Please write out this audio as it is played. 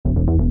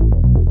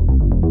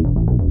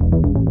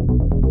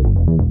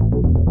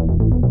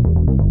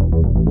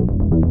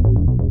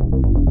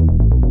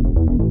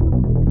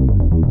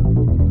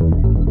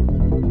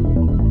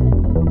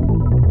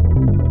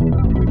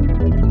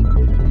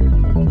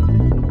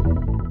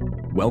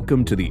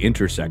Welcome to the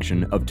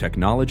intersection of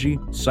technology,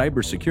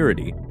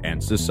 cybersecurity,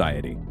 and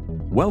society.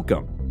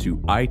 Welcome to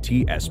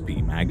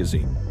ITSP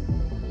Magazine.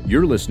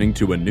 You're listening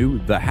to a new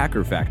The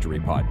Hacker Factory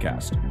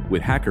podcast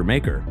with hacker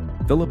maker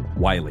Philip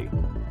Wiley.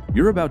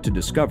 You're about to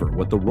discover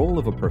what the role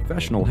of a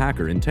professional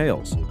hacker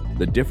entails,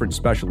 the different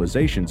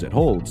specializations it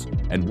holds,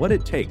 and what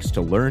it takes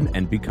to learn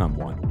and become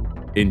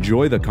one.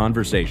 Enjoy the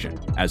conversation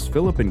as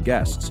Philip and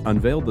guests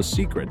unveil the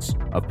secrets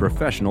of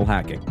professional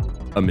hacking,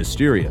 a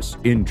mysterious,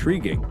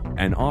 intriguing,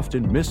 and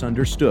often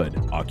misunderstood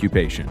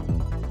occupation.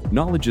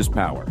 Knowledge is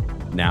power,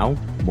 now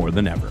more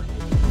than ever.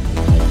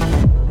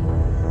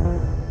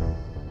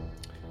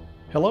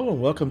 Hello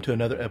and welcome to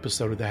another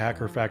episode of the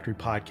Hacker Factory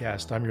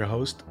podcast. I'm your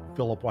host,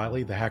 Philip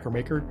Wiley, the Hacker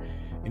Maker.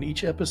 In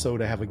each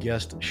episode, I have a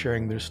guest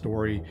sharing their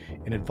story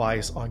and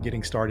advice on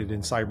getting started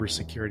in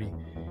cybersecurity.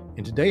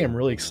 And today I'm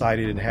really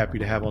excited and happy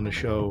to have on the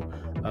show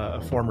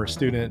a former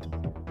student,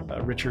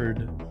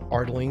 Richard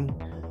Ardling.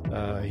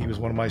 He was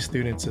one of my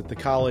students at the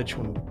college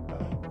when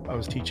I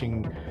was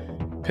teaching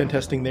pen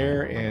testing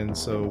there. And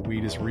so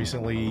we just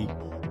recently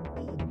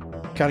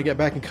kind of got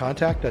back in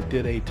contact. I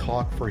did a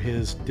talk for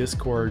his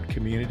Discord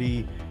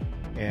community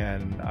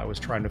and I was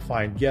trying to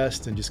find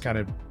guests and just kind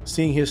of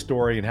seeing his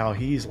story and how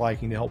he's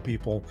liking to help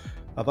people.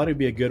 I thought it'd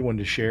be a good one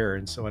to share.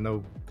 And so I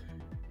know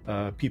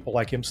people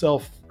like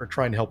himself are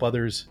trying to help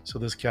others. So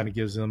this kind of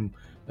gives them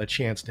a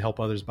chance to help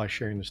others by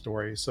sharing the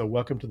story. So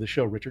welcome to the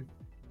show, Richard.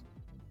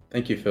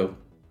 Thank you, Phil.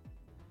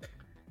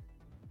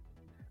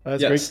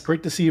 It's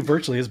great to see you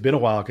virtually. It's been a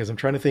while because I'm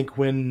trying to think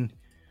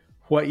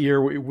what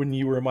year when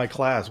you were in my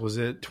class. Was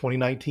it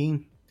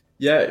 2019?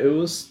 Yeah, it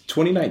was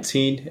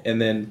 2019.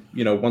 And then,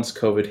 once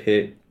COVID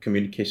hit,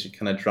 communication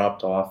kind of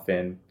dropped off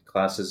and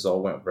classes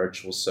all went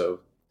virtual.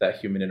 So that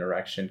human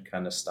interaction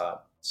kind of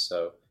stopped.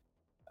 So,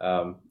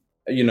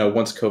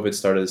 once COVID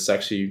started,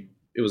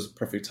 it was a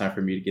perfect time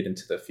for me to get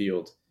into the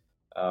field.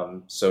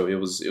 So it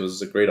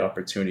was a great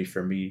opportunity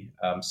for me.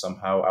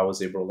 Somehow I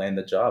was able to land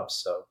the job.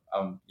 So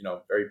I'm,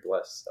 very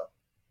blessed. So.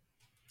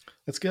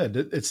 That's good.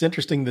 It's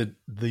interesting that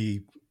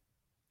the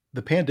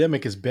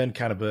pandemic has been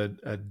kind of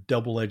a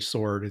double-edged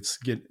sword.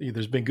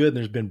 There's been good and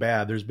there's been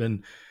bad. There's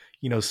been,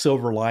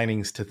 silver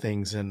linings to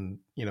things. And,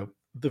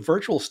 the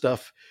virtual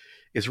stuff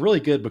is really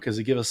good because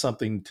it gives us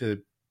something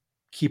to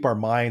keep our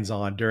minds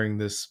on during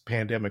this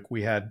pandemic.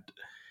 We had,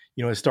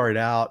 it started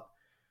out,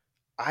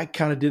 I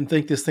kind of didn't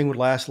think this thing would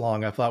last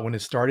long. I thought when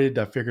it started,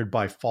 I figured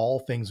by fall,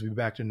 things would be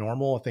back to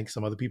normal. I think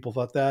some other people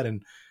thought that.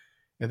 And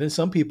then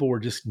some people were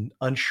just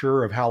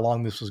unsure of how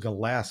long this was going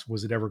to last.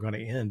 Was it ever going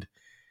to end?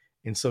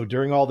 And so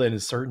during all that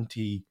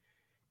uncertainty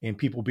and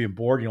people being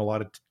bored, a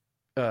lot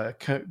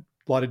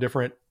of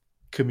different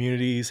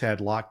communities had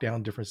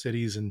lockdown, different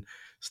cities and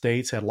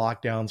states had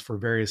lockdowns for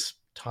various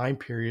time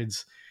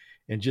periods,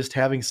 and just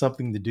having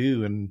something to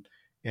do. And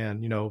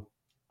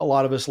a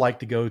lot of us like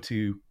to go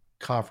to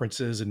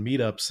conferences and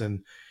meetups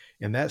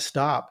and that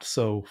stopped.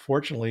 So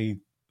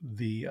fortunately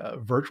the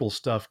virtual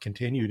stuff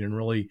continued and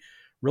really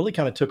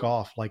kind of took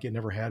off like it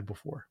never had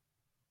before.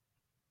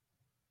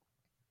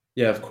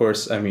 Yeah, of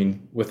course. I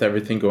mean, with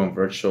everything going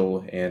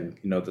virtual and,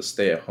 the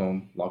stay at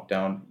home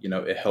lockdown,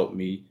 it helped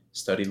me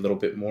study a little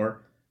bit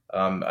more.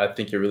 I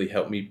think it really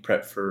helped me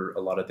prep for a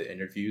lot of the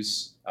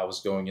interviews I was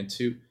going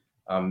into.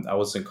 I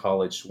was in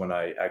college when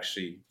I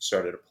actually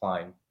started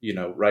applying,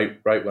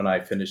 right when I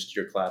finished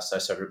your class, I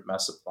started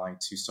mass applying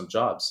to some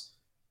jobs.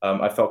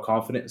 I felt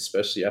confident,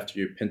 especially after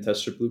your pen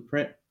tester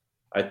blueprint.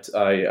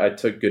 I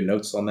took good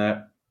notes on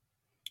that.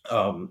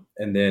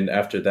 And then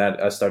after that,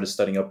 I started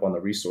studying up on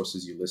the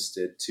resources you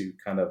listed to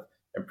kind of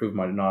improve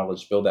my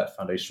knowledge, build that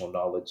foundational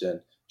knowledge and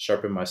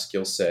sharpen my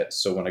skill set.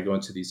 So when I go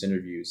into these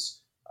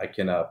interviews, I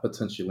can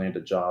potentially land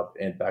a job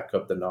and back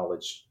up the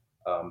knowledge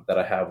that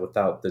I have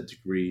without the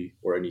degree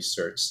or any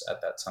certs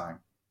at that time.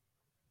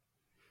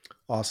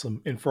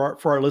 Awesome. And for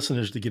our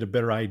listeners to get a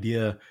better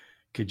idea,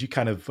 could you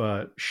kind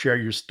of share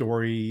your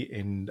story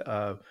and,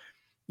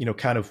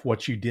 kind of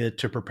what you did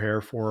to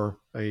prepare for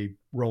a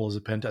role as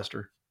a pen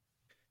tester?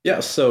 Yeah.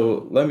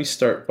 So let me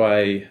start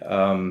by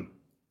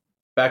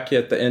back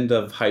at the end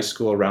of high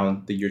school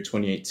around the year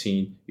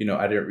 2018,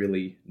 I didn't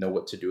really know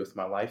what to do with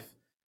my life.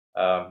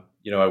 I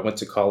went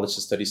to college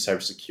to study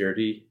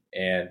cybersecurity,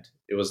 and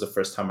it was the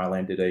first time I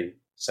landed a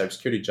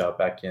cybersecurity job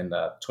back in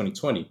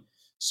 2020.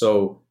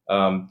 So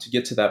to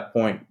get to that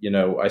point,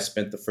 I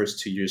spent the first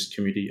 2 years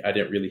community. I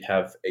didn't really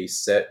have a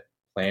set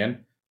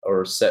plan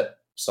or set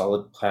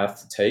solid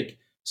path to take.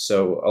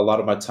 So a lot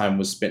of my time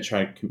was spent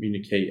trying to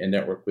communicate and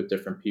network with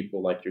different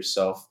people like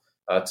yourself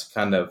to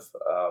kind of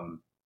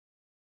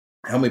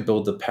help me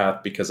build the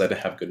path, because I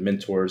didn't have good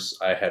mentors.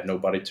 I had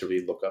nobody to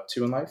really look up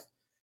to in life.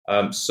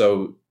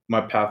 So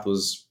my path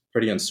was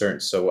pretty uncertain.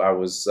 So I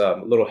was a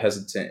little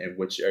hesitant in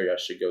which area I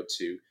should go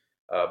to.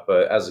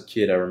 But as a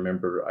kid, I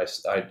remember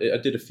I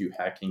did a few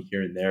hacking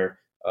here and there,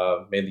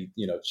 mainly,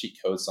 cheat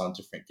codes on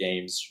different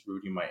games,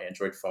 rooting my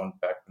Android phone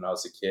back when I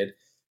was a kid.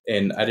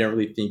 And I didn't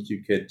really think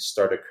you could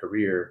start a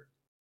career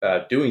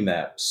doing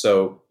that.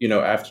 So,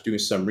 after doing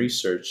some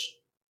research,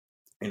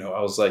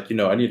 I was like,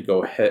 I need to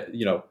go ahead,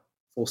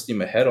 full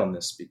steam ahead on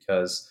this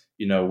because,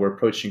 we're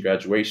approaching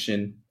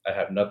graduation. I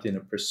have nothing to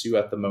pursue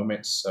at the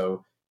moment.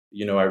 So,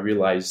 I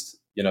realized,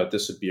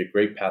 this would be a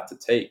great path to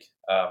take.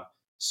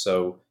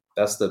 So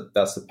that's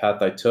the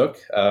path I took.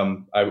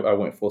 I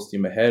went full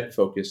steam ahead,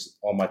 focused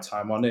all my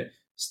time on it,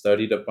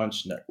 studied a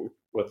bunch, networked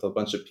with a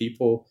bunch of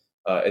people,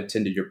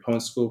 attended your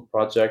Pwn School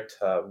project,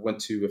 went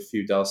to a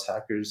few Dallas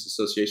Hackers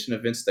Association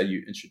events that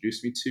you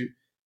introduced me to.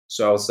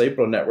 So I was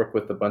able to network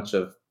with a bunch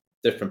of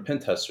different pen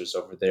testers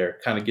over there,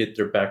 kind of get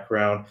their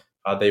background,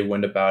 how they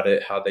went about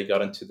it, how they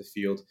got into the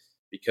field,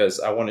 because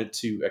I wanted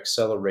to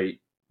accelerate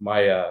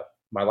my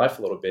life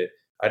a little bit.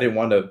 I didn't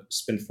want to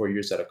spend 4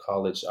 years out of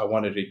college. I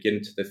wanted to get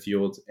into the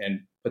field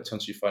and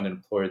potentially find an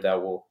employer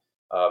that will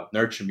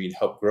nurture me and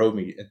help grow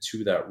me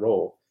into that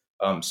role.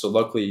 So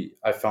luckily,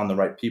 I found the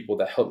right people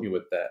that helped me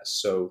with that.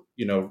 So,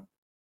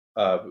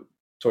 uh,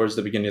 towards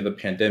the beginning of the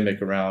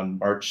pandemic, around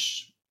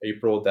March,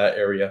 April, that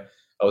area,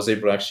 I was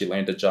able to actually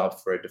land a job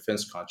for a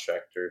defense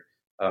contractor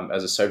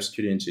as a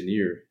cybersecurity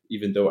engineer,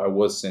 even though I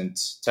wasn't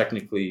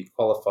technically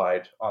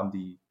qualified on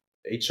the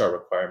HR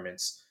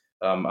requirements.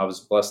 I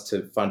was blessed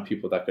to find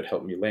people that could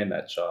help me land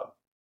that job.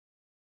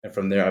 And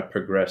from there, I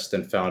progressed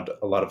and found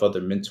a lot of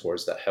other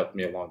mentors that helped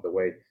me along the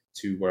way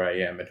to where I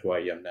am and who I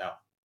am now.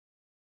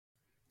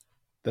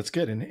 That's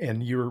good.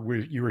 And you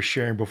were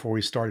sharing before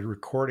we started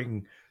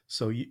recording.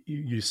 So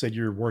you said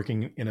you're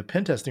working in a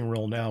pen testing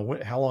role now.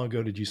 How long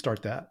ago did you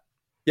start that?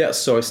 Yeah,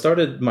 so I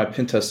started my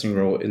pen testing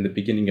role in the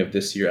beginning of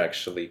this year,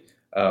 actually.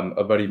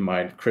 A buddy of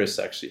mine, Chris,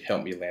 actually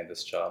helped me land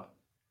this job.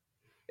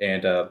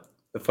 And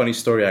the funny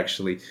story,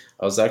 actually,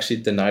 I was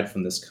actually denied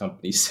from this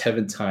company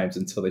 7 times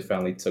until they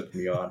finally took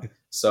me on.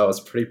 So I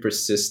was pretty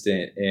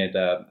persistent, and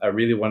I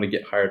really wanted to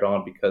get hired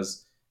on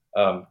because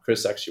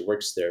Chris actually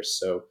works there.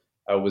 So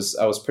I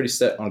was pretty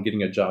set on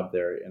getting a job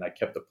there, and I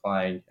kept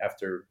applying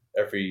after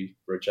every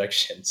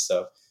rejection.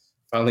 So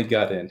finally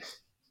got in.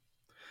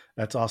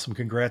 That's awesome.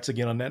 Congrats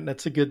again on that. And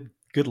that's a good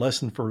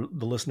lesson for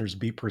the listeners.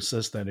 Be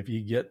persistent. If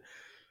you get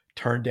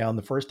turned down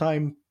the first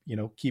time,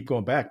 keep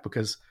going back,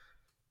 because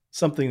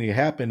something that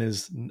happen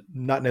is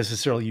not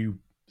necessarily you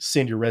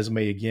send your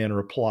resume again or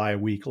apply a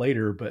week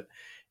later, but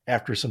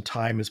after some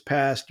time has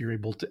passed, you're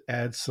able to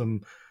add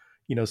some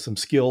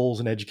skills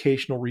and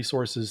educational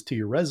resources to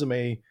your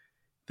resume,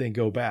 then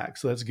go back.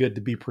 So that's good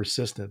to be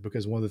persistent,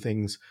 because one of the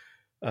things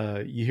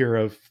you hear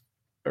of,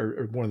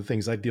 or one of the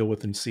things I deal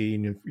with and see,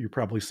 and you're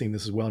probably seeing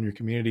this as well in your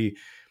community,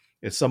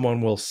 is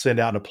someone will send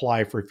out and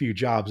apply for a few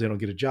jobs, they don't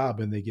get a job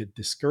and they get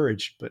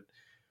discouraged. But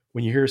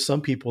when you hear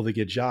some people that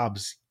get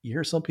jobs, you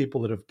hear some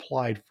people that have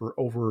applied for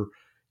over,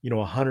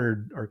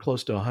 100 or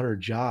close to 100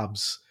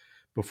 jobs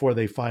before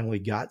they finally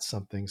got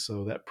something.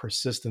 So that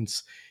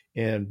persistence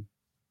and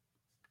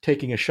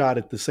taking a shot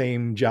at the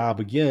same job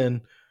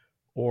again,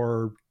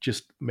 or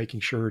just making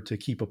sure to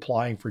keep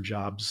applying for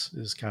jobs,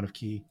 is kind of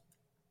key.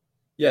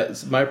 Yeah,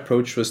 my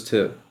approach was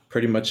to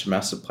pretty much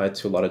mass apply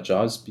to a lot of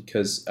jobs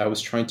because I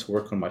was trying to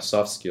work on my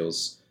soft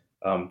skills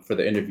for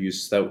the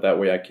interviews. That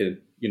way I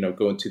could,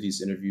 go into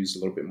these interviews a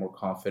little bit more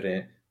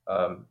confident,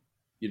 um,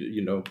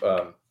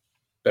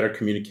 better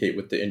communicate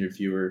with the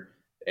interviewer,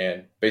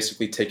 and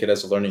basically take it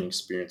as a learning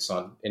experience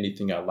on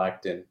anything I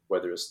lacked in,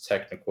 whether it's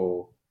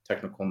technical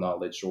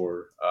knowledge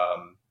or,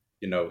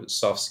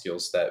 soft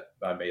skills that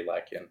I may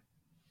lack in.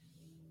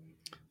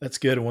 That's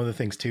good. And one of the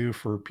things too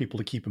for people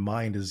to keep in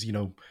mind is,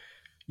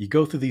 you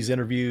go through these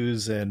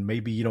interviews and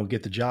maybe you don't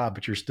get the job,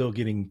 but you're still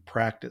getting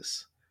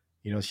practice.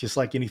 It's just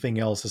like anything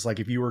else. It's like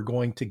if you were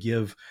going to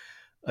give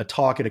a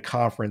talk at a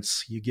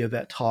conference, you give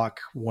that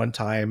talk one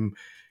time,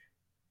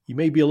 you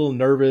may be a little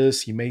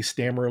nervous, you may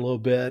stammer a little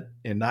bit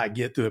and not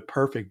get through it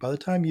perfect. By the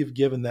time you've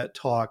given that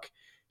talk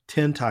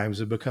 10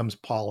 times, it becomes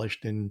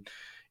polished and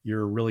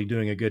you're really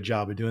doing a good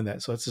job of doing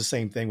that. So it's the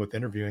same thing with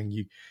interviewing.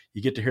 You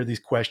get to hear these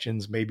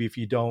questions. Maybe if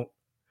you don't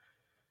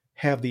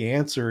have the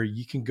answer,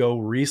 you can go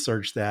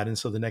research that. And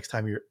so the next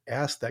time you're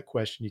asked that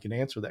question, you can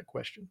answer that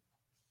question.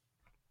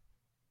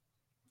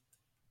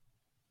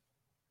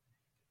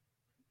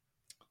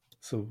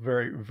 So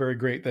very, very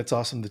great. That's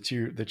awesome that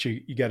you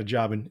got a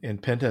job in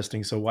pen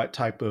testing. So what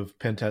type of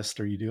pen test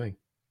are you doing?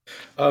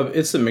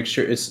 It's a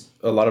mixture. It's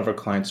a lot of our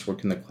clients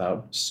work in the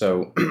cloud,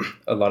 so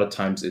a lot of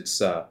times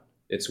it's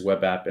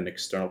web app and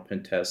external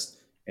pen test,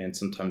 and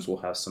sometimes we'll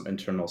have some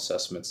internal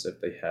assessments if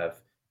they have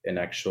an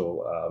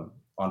actual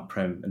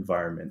on-prem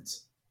environment.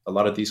 A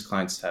lot of these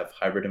clients have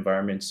hybrid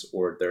environments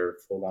or they're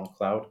full on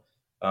cloud.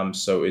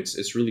 So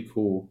it's really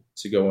cool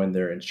to go in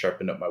there and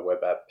sharpen up my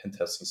web app pen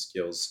testing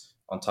skills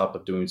on top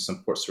of doing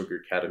some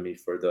Portswigger Academy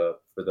for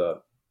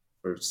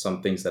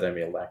some things that I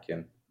may lack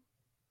in.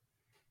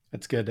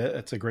 That's good.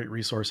 That's a great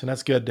resource. And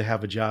that's good to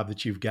have a job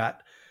that you've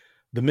got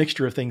the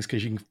mixture of things,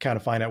 because you can kind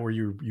of find out where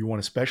you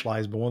want to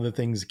specialize. But one of the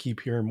things I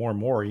keep hearing more and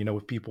more,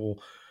 with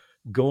people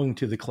going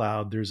to the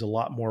cloud, there's a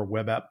lot more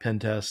web app pen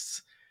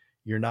tests.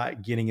 You're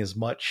not getting as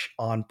much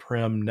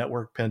on-prem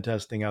network pen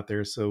testing out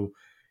there. So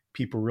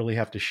people really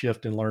have to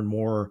shift and learn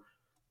more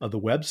of the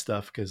web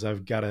stuff, because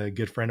I've got a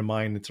good friend of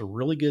mine that's a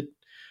really good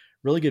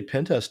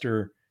pen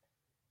tester,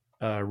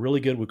 really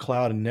good with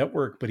cloud and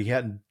network, but he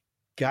hadn't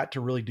got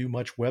to really do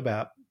much web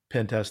app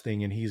pen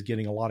testing, and he's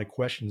getting a lot of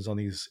questions on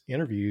these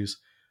interviews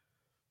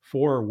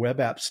for web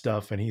app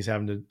stuff, and he's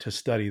having to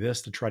study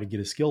this to try to get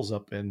his skills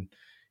up. And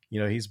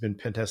he's been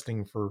pen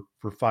testing for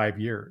 5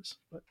 years,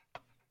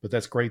 but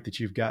that's great that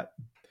you've got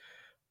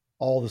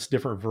all this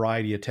different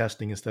variety of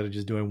testing instead of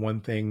just doing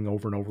one thing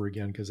over and over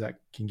again, because that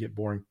can get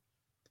boring.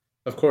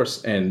 Of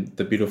course, and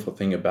the beautiful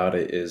thing about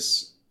it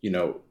is,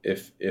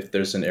 if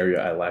there's an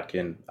area I lack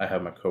in, I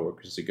have my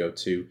coworkers to go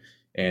to,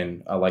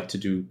 and I like to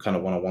do kind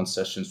of one-on-one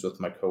sessions with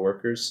my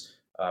coworkers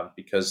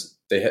because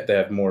they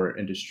have more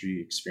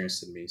industry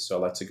experience than me. So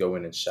I like to go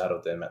in and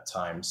shadow them at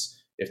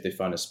times if they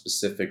find a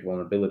specific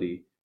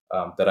vulnerability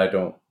that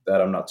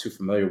I'm not too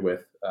familiar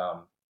with,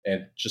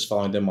 and just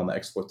following them on the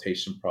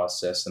exploitation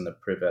process and the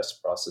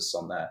prevest process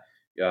on that.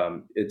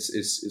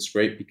 It's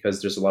great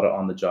because there's a lot of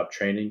on-the-job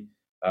training.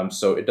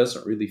 So it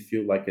doesn't really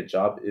feel like a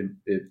job.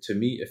 To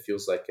me, it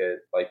feels like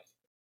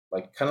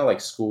like kind of like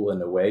school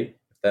in a way,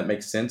 if that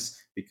makes sense.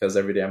 Because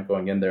every day I'm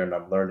going in there and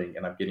I'm learning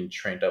and I'm getting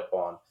trained up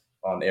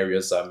on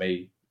areas I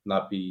may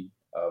not be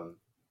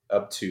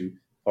up to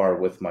par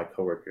with my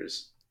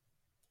coworkers.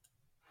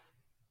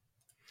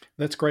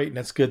 That's great, and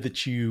that's good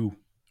that you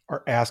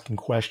are asking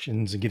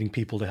questions and getting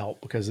people to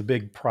help, because a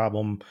big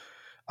problem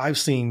I've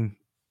seen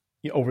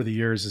over the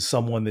years is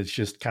someone that's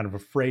just kind of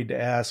afraid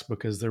to ask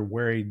because they're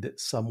worried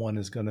that someone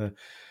is going to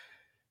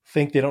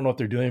think they don't know what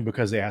they're doing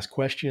because they ask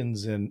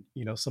questions. And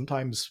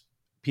sometimes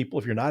people,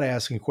 if you're not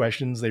asking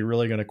questions, they're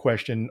really going to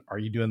question, are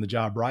you doing the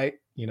job right?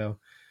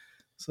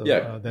 So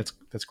Yeah,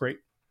 that's great.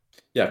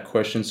 yeah.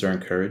 Questions are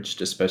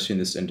encouraged, especially in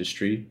this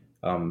industry.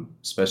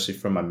 Especially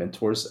from my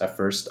mentors. At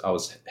first, I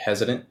was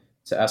hesitant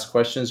to ask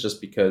questions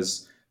just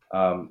because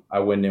I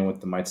went in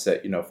with the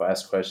mindset, if I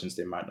ask questions,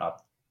 they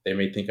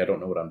may think I don't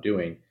know what I'm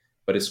doing.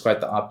 But it's quite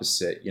the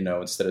opposite.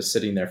 Instead of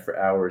sitting there for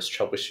hours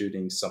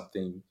troubleshooting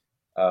something,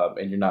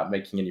 and you're not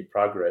making any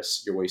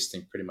progress, you're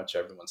wasting pretty much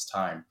everyone's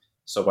time.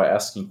 So by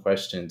asking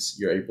questions,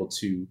 you're able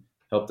to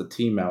help the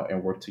team out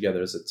and work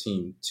together as a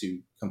team to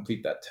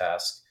complete that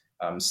task,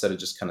 instead of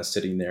just kind of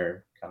sitting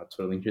there, kind of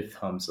twiddling your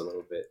thumbs a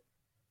little bit.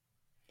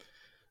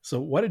 So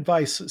what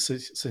advice,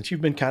 since you've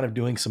been kind of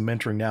doing some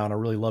mentoring now, and I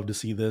really love to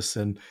see this,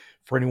 and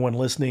for anyone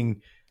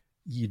listening,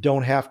 you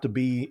don't have to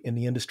be in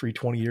the industry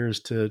 20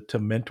 years to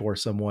mentor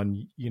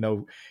someone.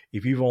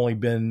 If you've only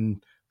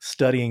been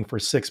studying for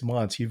 6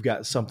 months, you've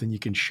got something you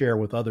can share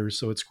with others.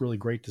 So it's really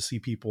great to see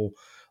people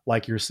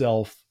like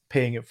yourself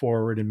paying it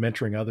forward and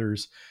mentoring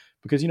others,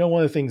 because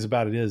one of the things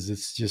about it is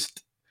it's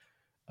just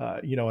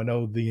I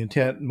know the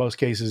intent in most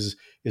cases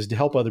is to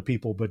help other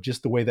people, but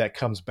just the way that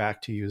comes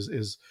back to you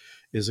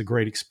is a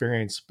great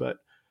experience. But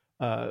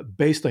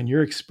based on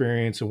your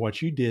experience and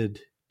what you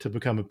did to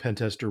become a pen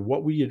tester,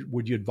 what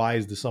would you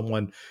advise to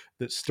someone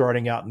that's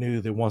starting out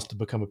new that wants to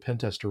become a pen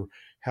tester?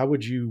 How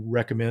would you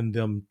recommend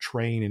them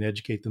train and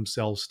educate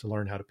themselves to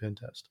learn how to pen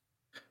test?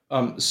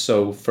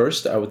 So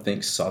first, I would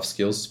think soft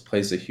skills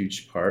plays a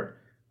huge part.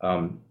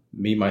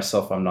 Me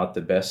myself, I'm not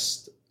the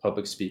best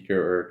public speaker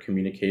or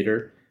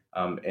communicator,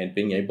 and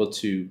being able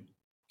to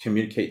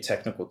communicate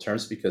technical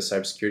terms, because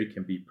cybersecurity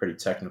can be pretty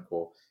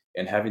technical,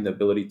 and having the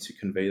ability to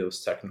convey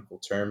those technical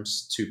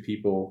terms to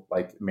people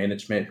like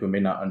management who may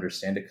not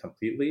understand it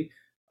completely,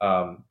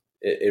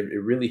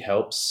 it really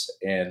helps,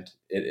 and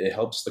it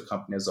helps the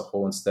company as a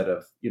whole instead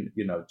of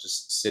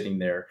just sitting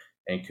there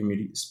and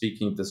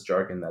speaking this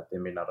jargon that they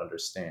may not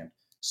understand.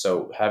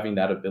 So having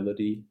that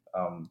ability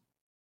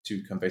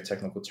to convey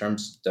technical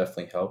terms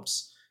definitely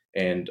helps.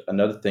 And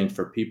another thing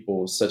for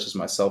people such as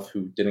myself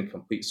who didn't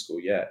complete school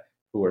yet,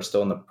 who are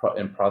still in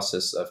in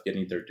process of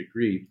getting their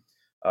degree,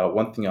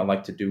 one thing I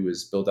like to do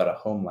is build out a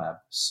home lab.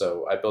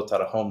 So I built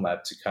out a home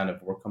lab to kind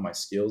of work on my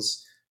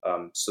skills,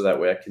 so that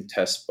way I can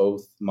test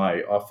both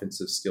my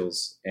offensive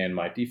skills and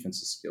my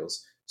defensive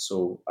skills.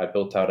 So I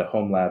built out a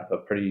home lab, a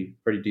pretty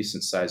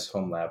decent sized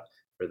home lab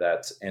for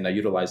that, and I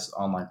utilized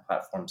online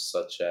platforms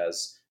such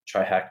as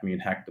TryHackMe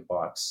and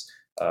HackTheBox.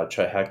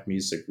 TryHackMe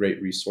is a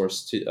great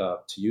resource to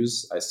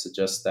use. I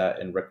suggest that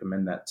and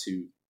recommend that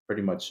to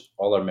pretty much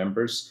all our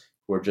members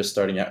who are just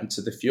starting out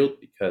into the field,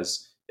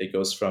 because it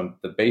goes from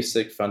the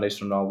basic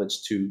foundational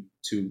knowledge to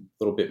a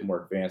little bit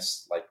more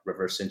advanced, like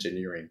reverse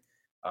engineering.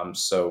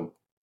 So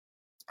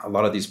a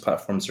lot of these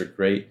platforms are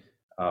great.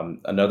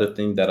 Another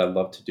thing that I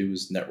love to do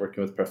is networking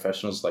with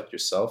professionals like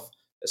yourself,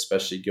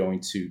 especially going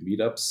to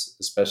meetups,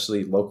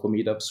 especially local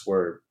meetups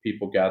where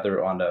people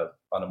gather on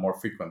a more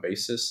frequent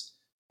basis,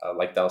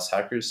 like Dallas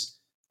Hackers.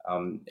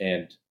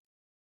 And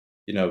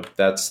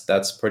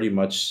that's pretty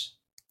much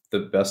the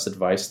best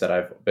advice that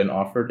I've been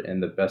offered,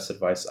 and the best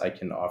advice I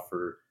can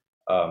offer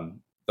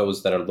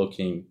those that are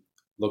looking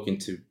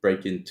to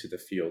break into the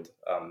field,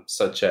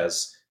 such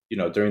as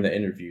during the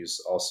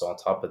interviews. Also, on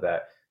top of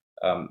that,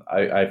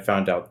 I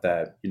found out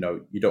that you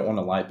don't want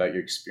to lie about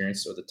your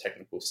experience or the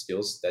technical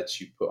skills that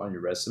you put on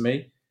your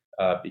resume,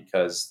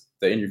 because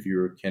the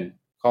interviewer can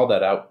call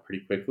that out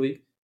pretty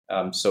quickly.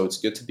 So it's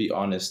good to be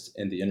honest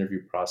in the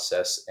interview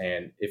process,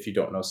 and if you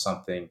don't know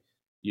something,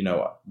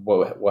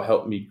 what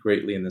helped me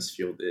greatly in this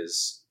field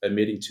is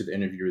admitting to the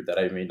interviewer that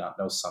I may not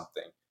know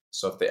something.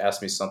 So if they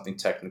ask me something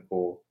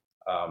technical,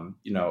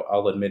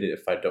 I'll admit it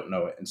if I don't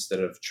know it, instead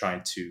of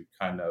trying to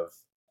kind of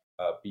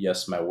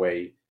BS my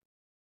way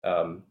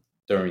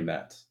during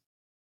that.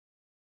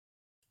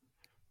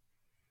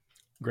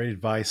 Great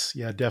advice.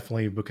 Yeah,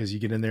 definitely. Because you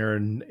get in there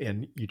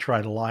and you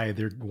try to lie.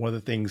 They're one of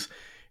the things,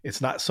 it's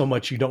not so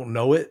much you don't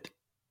know it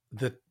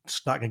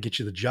that's not going to get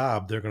you the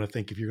job. They're going to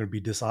think if you're going to be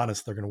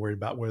dishonest, they're going to worry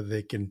about whether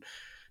they can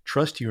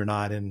trust you or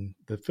not. And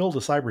the field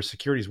of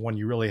cybersecurity is one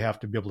you really have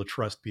to be able to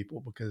trust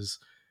people because,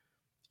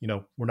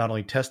 we're not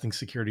only testing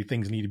security,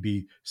 things need to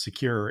be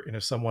secure. And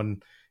if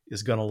someone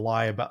is going to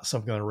lie about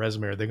something on a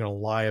resume, or they're going to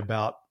lie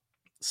about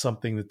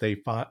something that they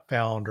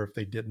found, or if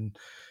they didn't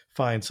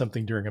find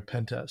something during a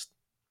pen test.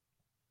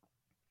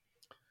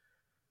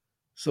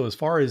 So as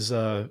far as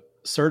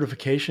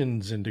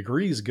certifications and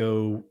degrees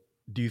go,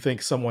 do you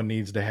think someone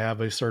needs to have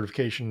a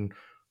certification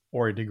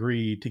or a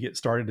degree to get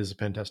started as a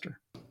pen tester?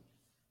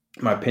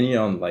 My opinion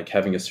on like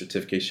having a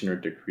certification or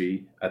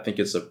degree, I think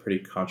it's a pretty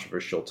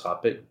controversial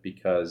topic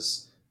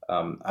because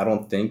I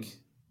don't think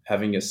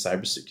having a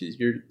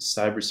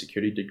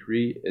cybersecurity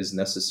degree is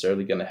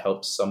necessarily going to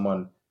help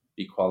someone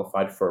be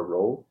qualified for a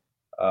role.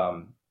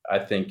 I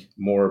think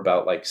more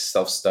about like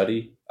self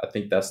study. I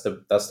think that's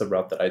the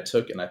route that I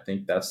took, and I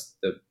think that's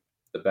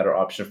the better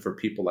option for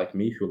people like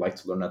me who like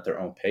to learn at their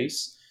own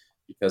pace.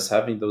 Because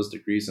having those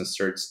degrees and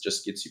certs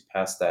just gets you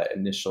past that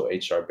initial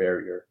HR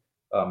barrier.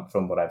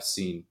 From what I've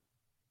seen,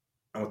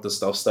 and with the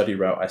self study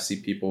route, I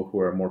see people who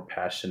are more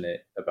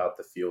passionate about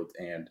the field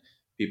and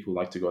people who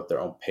like to go at their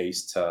own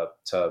pace to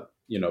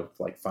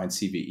like find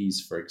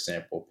CVEs, for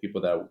example,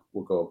 people that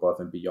will go above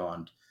and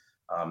beyond.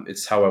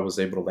 It's how I was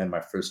able to land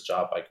my first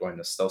job, by going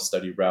the self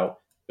study route,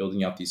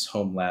 building out these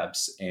home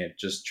labs, and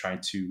just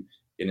trying to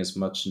gain as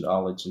much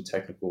knowledge and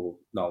technical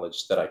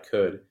knowledge that I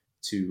could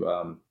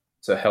to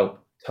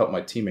help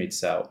my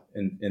teammates out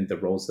in the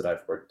roles that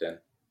I've worked in.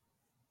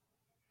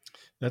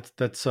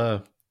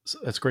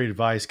 That's great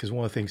advice, because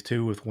one of the things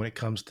too with when it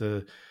comes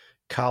to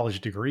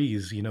college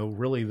degrees,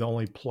 really the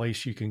only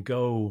place you can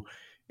go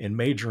and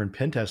major in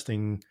pen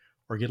testing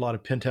or get a lot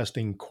of pen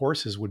testing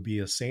courses would be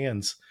a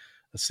SANS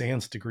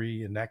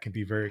degree, and that can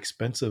be very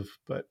expensive.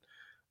 But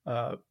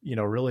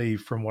really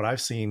from what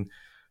I've seen,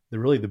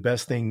 the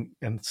best thing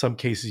in some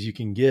cases you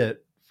can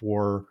get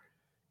for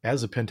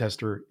as a pen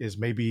tester is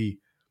maybe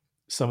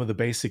some of the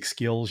basic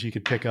skills you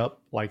could pick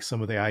up, like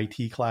some of the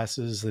IT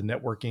classes, the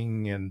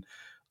networking and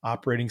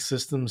operating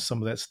systems.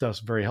 Some of that stuff's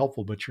very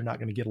helpful, but you're not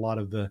going to get a lot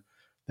of the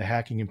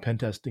hacking and pen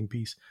testing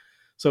piece.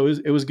 So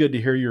it was good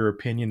to hear your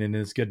opinion, and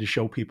it's good to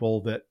show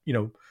people that,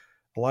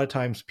 a lot of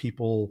times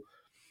people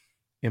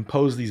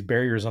impose these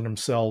barriers on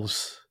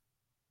themselves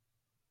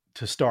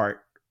to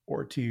start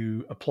or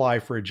to apply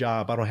for a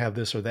job. I don't have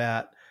this or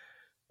that,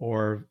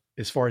 or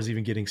as far as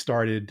even getting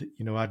started,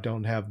 I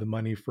don't have the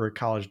money for a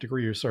college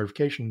degree or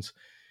certifications.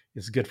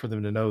 It's good for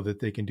them to know that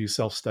they can do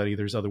self-study.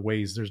 There's other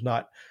ways. There's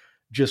not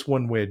just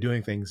one way of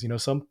doing things.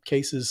 Some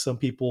cases, some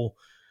people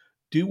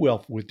do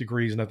well with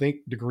degrees, and I think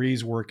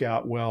degrees work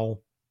out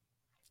well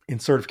in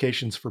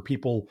certifications for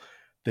people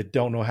that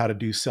don't know how to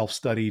do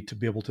self-study to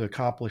be able to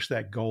accomplish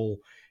that goal,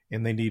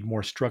 and they need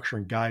more structure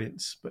and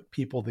guidance. But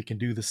people that can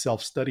do the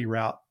self-study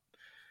route,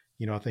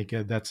 I think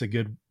that's a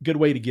good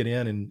way to get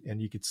in,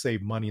 and you could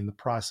save money in the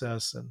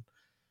process. And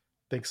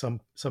I think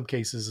some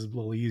cases is a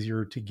little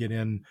easier to get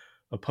in,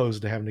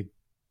 opposed to having to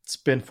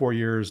spend 4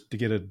 years to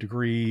get a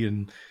degree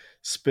and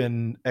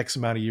spend X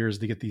amount of years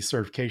to get these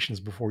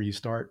certifications before you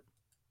start.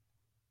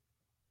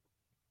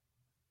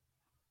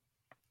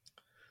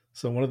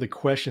 So one of the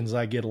questions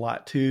I get a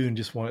lot too, and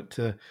just wanted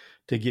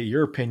to get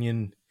your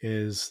opinion,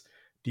 is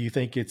do you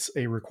think it's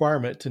a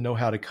requirement to know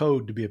how to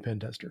code to be a pen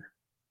tester?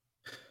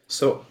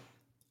 So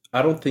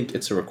I don't think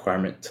it's a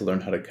requirement to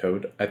learn how to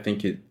code. I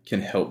think it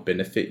can help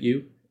benefit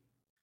you,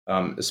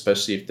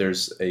 especially if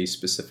there's a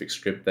specific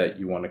script that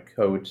you want to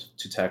code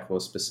to tackle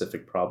a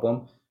specific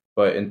problem.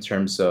 But in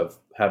terms of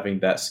having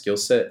that skill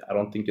set, I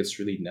don't think it's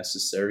really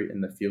necessary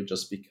in the field,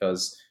 just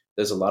because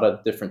there's a lot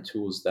of different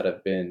tools that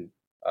have been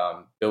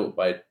built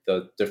by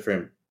the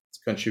different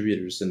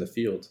contributors in the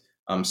field.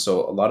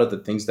 So a lot of the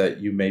things that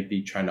you may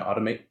be trying to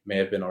automate may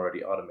have been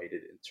already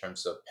automated in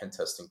terms of pen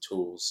testing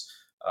tools.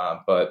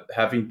 But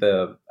having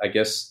I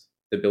guess,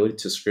 the ability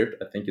to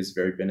script, I think, is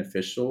very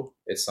beneficial.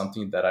 It's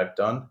something that I've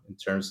done in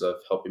terms of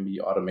helping me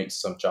automate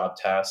some job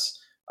tasks.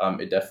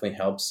 It definitely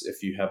helps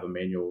if you have a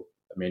manual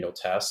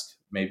task.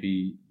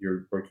 Maybe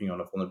you're working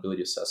on a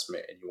vulnerability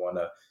assessment and you want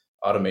to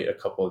automate a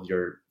couple of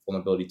your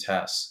vulnerability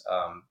tasks.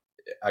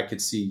 I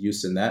could see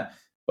use in that,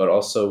 but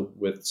also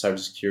with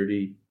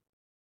cybersecurity,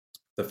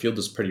 the field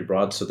is pretty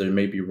broad. So there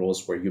may be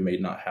roles where you may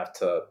not have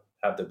to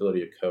have the ability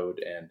to code,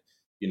 and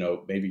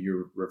maybe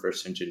you're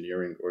reverse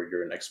engineering or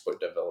you're an exploit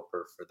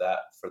developer.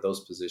 For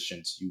those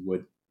positions, you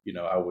would,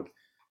 I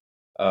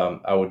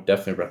would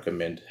definitely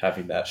recommend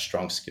having that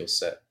strong skill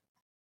set.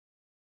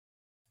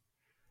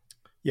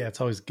 Yeah,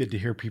 it's always good to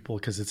hear people,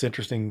 because it's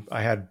interesting.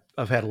 I've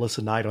had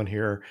Alyssa Knight on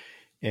here,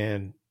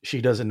 and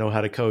she doesn't know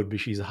how to code, but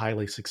she's a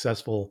highly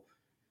successful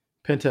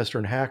pen tester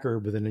and hacker.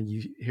 But then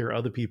you hear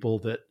other people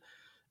that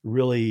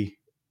really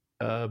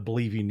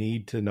believe you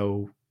need to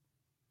know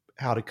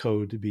how to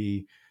code to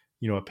be,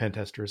 a pen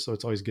tester. So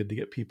it's always good to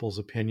get people's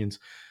opinions.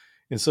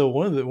 And so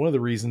one of the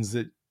reasons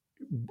that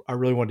I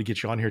really wanted to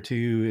get you on here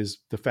too is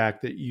the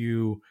fact that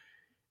you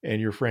and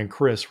your friend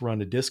Chris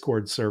run a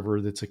Discord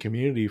server that's a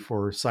community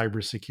for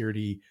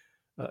cybersecurity,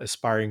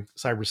 aspiring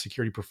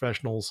cybersecurity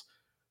professionals.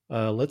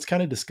 Let's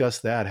kind of discuss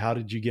that. How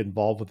did you get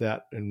involved with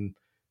that, and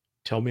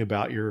tell me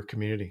about your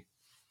community?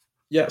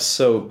 Yeah,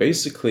 so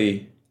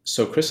basically,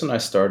 so Chris and I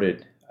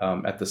started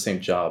at the same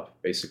job.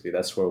 Basically,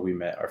 that's where we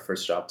met, our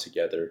first job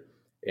together,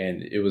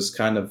 and it was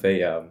kind of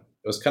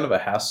a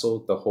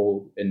hassle. The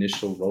whole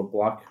initial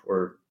roadblock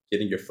or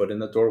getting your foot in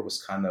the door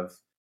was kind of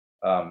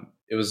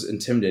it was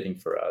intimidating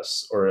for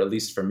us, or at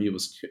least for me, it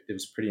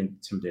was pretty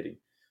intimidating.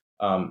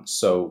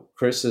 So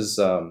Chris is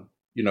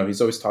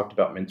he's always talked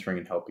about mentoring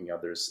and helping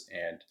others,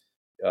 and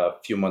a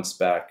few months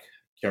back,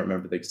 can't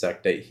remember the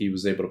exact date, he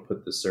was able to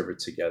put the server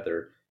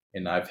together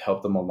and I've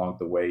helped them along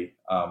the way.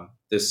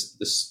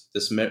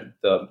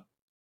 The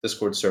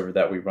Discord server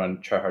that we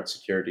run, Try Hard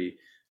Security,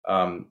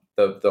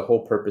 the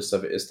whole purpose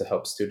of it is to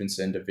help students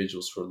and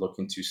individuals who are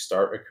looking to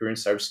start a career in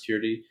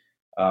cybersecurity.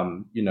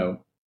 You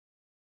know,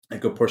 a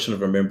good portion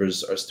of our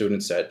members are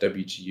students at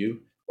WGU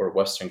or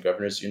Western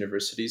Governors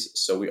Universities.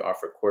 So we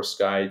offer course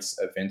guides,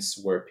 events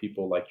where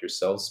people like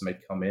yourselves may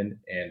come in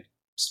and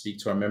speak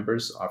to our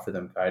members, offer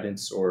them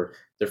guidance or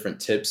different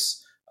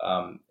tips,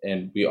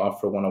 and we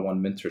offer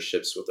one-on-one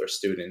mentorships with our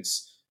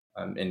students.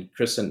 And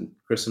Chris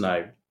and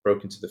I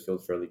broke into the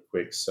field fairly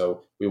quick,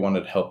 so we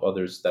wanted to help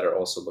others that are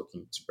also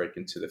looking to break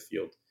into the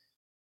field.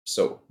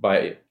 So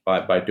by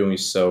doing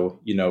so,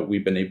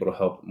 we've been able to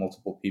help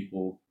multiple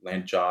people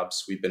land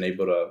jobs. We've been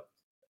able to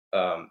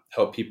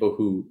help people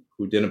who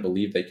didn't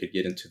believe they could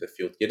get into the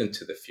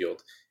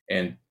field,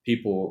 and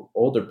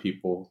older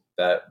people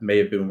that may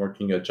have been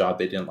working a job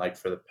they didn't like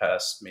for the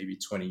past maybe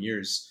 20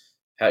 years,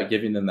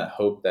 giving them that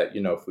hope that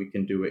if we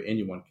can do it,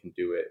 anyone can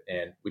do it,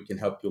 and we can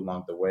help you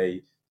along the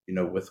way.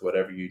 With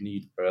whatever you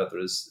need, for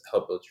others,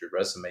 help build your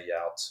resume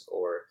out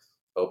or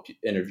help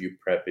interview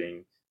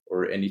prepping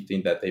or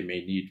anything that they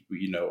may need.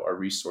 Our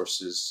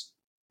resources,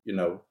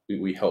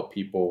 we help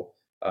people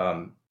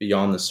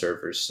beyond the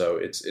servers. So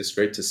it's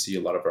great to see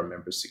a lot of our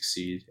members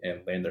succeed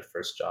and land their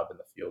first job in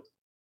the field.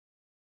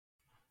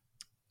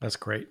 That's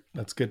great.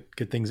 That's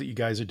good things that you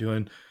guys are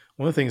doing.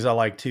 One of the things I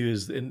like too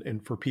is,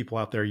 and for people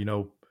out there,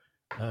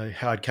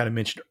 how I'd kind of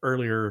mentioned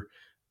earlier,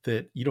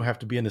 that you don't have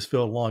to be in this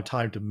field a long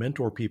time to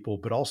mentor people,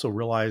 but also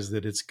realize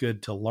that it's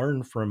good to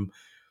learn from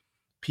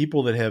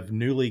people that have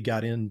newly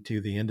got into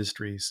the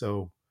industry.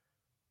 So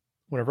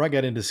whenever I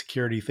got into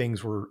security,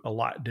 things were a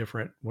lot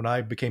different. When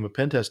I became a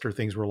pen tester,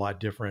 things were a lot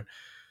different.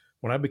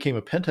 When I became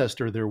a pen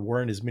tester, there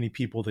weren't as many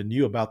people that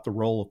knew about the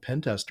role of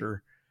pen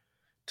tester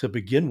to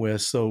begin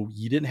with. So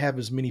you didn't have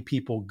as many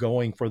people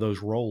going for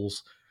those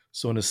roles.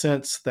 So in a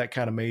sense, that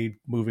kind of made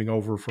moving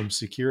over from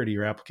security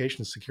or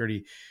application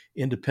security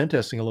into pen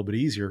testing a little bit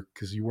easier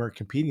because you weren't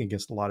competing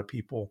against a lot of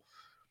people.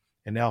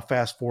 And now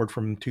fast forward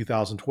from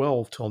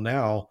 2012 till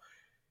now,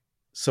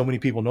 so many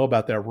people know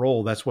about that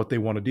role. That's what they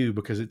want to do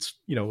because it's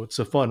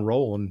a fun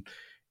role and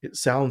it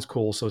sounds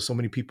cool. So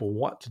many people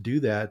want to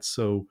do that.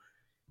 So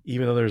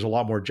even though there's a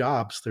lot more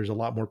jobs, there's a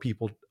lot more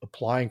people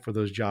applying for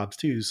those jobs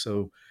too.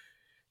 So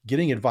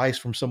getting advice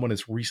from someone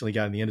that's recently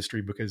got in the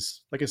industry,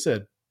 because like I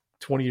said,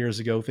 20 years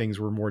ago, things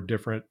were more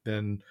different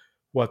than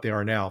what they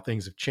are now.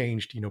 Things have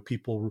changed.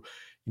 People,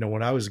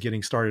 when I was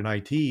getting started in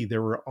IT,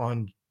 there were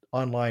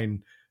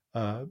online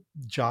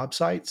job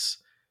sites,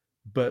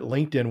 but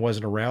LinkedIn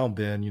wasn't around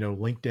then.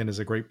 LinkedIn is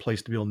a great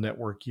place to be able to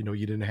network. You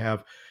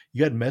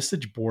had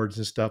message boards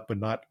and stuff, but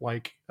not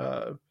like,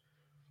 there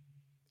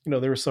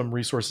were some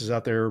resources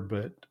out there,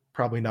 but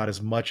probably not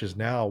as much as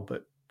now,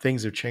 but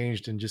things have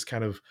changed, and just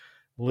kind of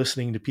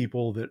listening to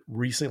people that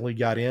recently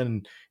got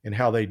in and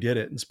how they did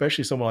it, and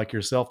especially someone like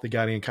yourself that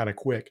got in kind of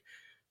quick,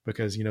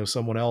 because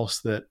someone else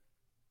that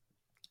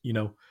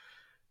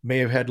may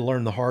have had to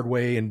learn the hard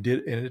way and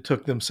it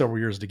took them several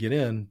years to get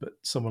in, but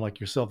someone like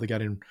yourself that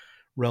got in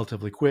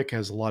relatively quick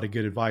has a lot of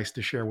good advice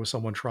to share with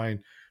someone trying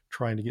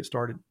to get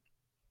started.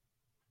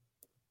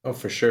 Oh,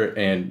 for sure.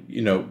 And,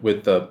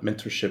 with the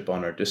mentorship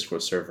on our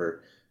Discord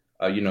server,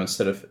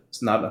 instead of,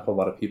 it's not a whole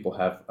lot of people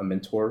have a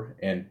mentor,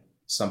 and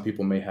some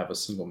people may have a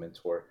single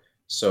mentor.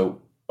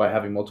 So by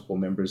having multiple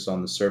members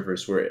on the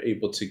servers, we're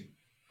able to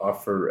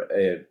offer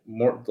a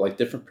more like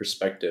different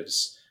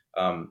perspectives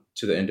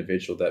to the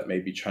individual that may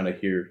be trying to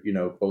hear,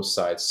 both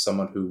sides,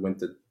 someone who went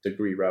the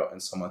degree route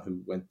and someone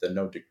who went the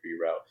no degree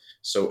route.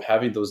 So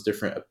having those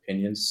different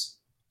opinions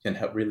can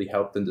really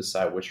help them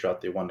decide which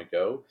route they want to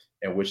go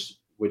and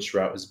which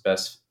route is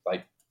best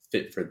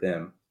fit for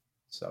them.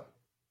 So,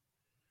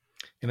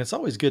 and it's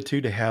always good too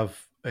to have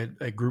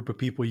a group of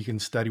people you can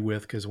study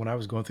with, because when I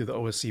was going through the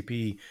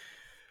OSCP,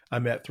 I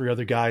met 3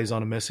 other guys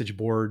on a message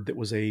board that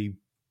was a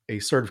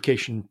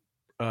certification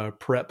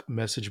prep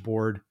message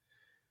board.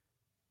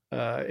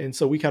 And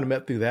so we kind of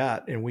met through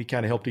that, and we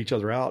kind of helped each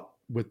other out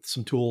with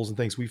some tools and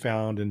things we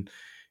found. And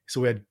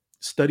so we had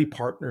study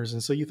partners.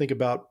 And so you think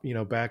about,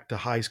 back to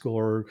high school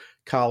or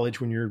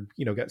college when you're,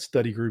 got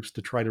study groups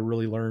to try to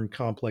really learn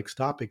complex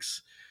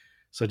topics.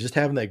 So just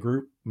having that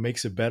group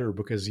makes it better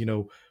because,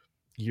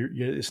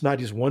 it's not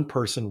just one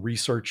person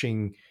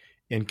researching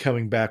and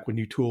coming back with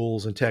new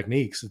tools and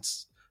techniques.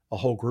 It's a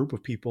whole group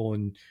of people.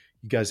 And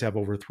you guys have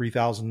over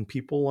 3,000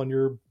 people on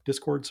your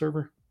Discord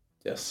server.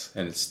 Yes,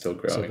 and it's still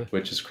growing,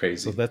 which is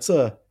crazy.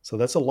 So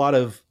that's a lot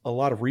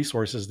of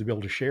resources to be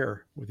able to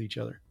share with each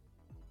other.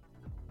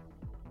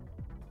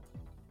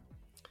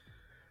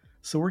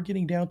 So we're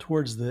getting down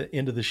towards the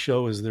end of the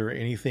show. Is there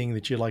anything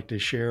that you'd like to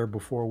share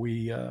before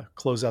we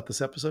close out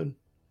this episode?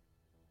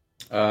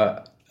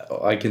 All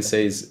I can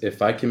say is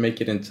if I can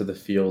make it into the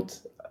field,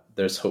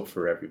 there's hope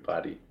for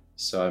everybody.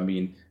 So, I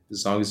mean,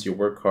 as long as you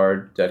work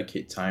hard,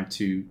 dedicate time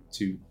to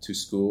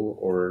school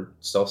or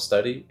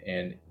self-study,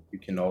 and you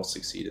can all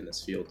succeed in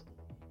this field.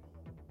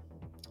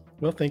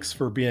 Well, thanks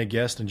for being a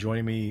guest and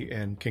joining me,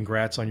 and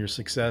congrats on your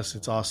success.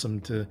 It's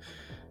awesome to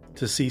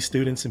see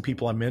students and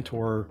people I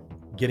mentor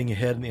getting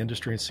ahead in the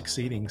industry and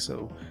succeeding.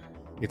 So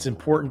it's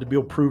important to be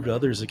able to prove to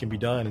others it can be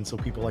done. And so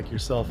people like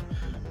yourself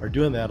are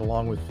doing that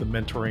along with the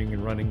mentoring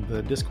and running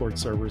the Discord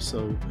server.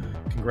 So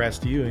congrats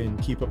to you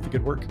and keep up the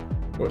good work.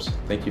 Of course.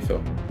 Thank you,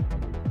 Phil.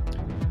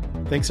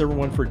 Thanks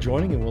everyone for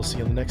joining, and we'll see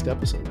you on the next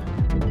episode.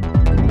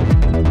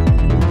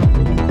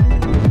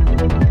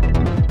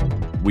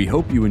 We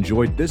hope you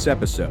enjoyed this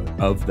episode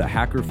of the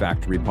Hacker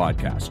Factory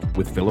podcast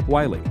with Philip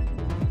Wiley.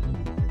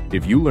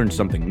 If you learned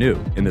something new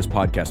and this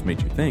podcast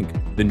made you think,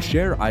 then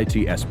share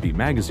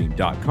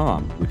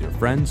itspmagazine.com with your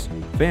friends,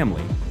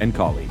 family, and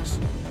colleagues.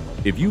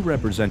 If you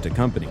represent a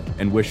company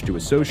and wish to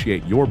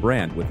associate your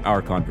brand with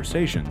our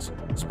conversations,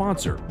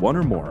 sponsor one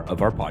or more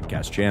of our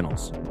podcast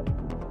channels.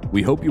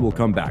 We hope you will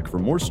come back for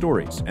more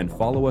stories and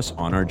follow us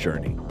on our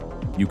journey.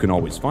 You can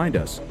always find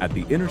us at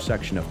the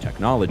intersection of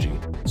technology,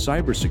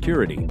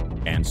 cybersecurity,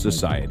 and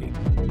society.